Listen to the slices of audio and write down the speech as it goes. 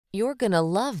You're gonna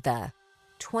love the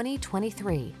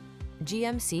 2023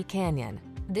 GMC Canyon.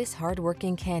 This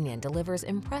hard-working Canyon delivers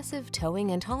impressive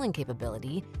towing and hauling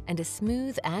capability and a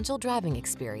smooth, agile driving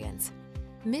experience.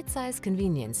 Midsize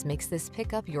convenience makes this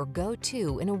pickup your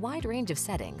go-to in a wide range of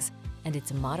settings, and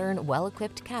its modern,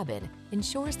 well-equipped cabin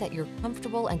ensures that you're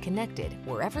comfortable and connected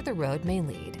wherever the road may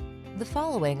lead. The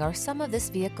following are some of this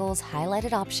vehicle's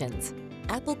highlighted options: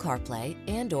 Apple CarPlay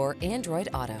and/or Android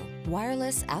Auto,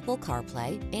 wireless Apple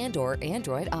CarPlay and/or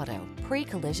Android Auto,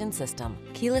 pre-collision system,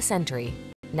 keyless entry,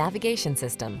 navigation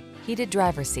system, heated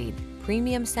driver's seat,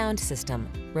 premium sound system,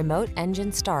 remote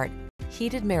engine start,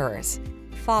 heated mirrors,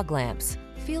 fog lamps.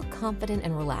 Feel confident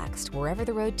and relaxed wherever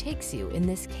the road takes you in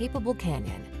this capable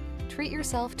Canyon. Treat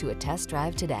yourself to a test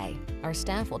drive today. Our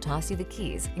staff will toss you the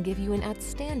keys and give you an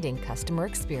outstanding customer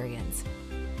experience.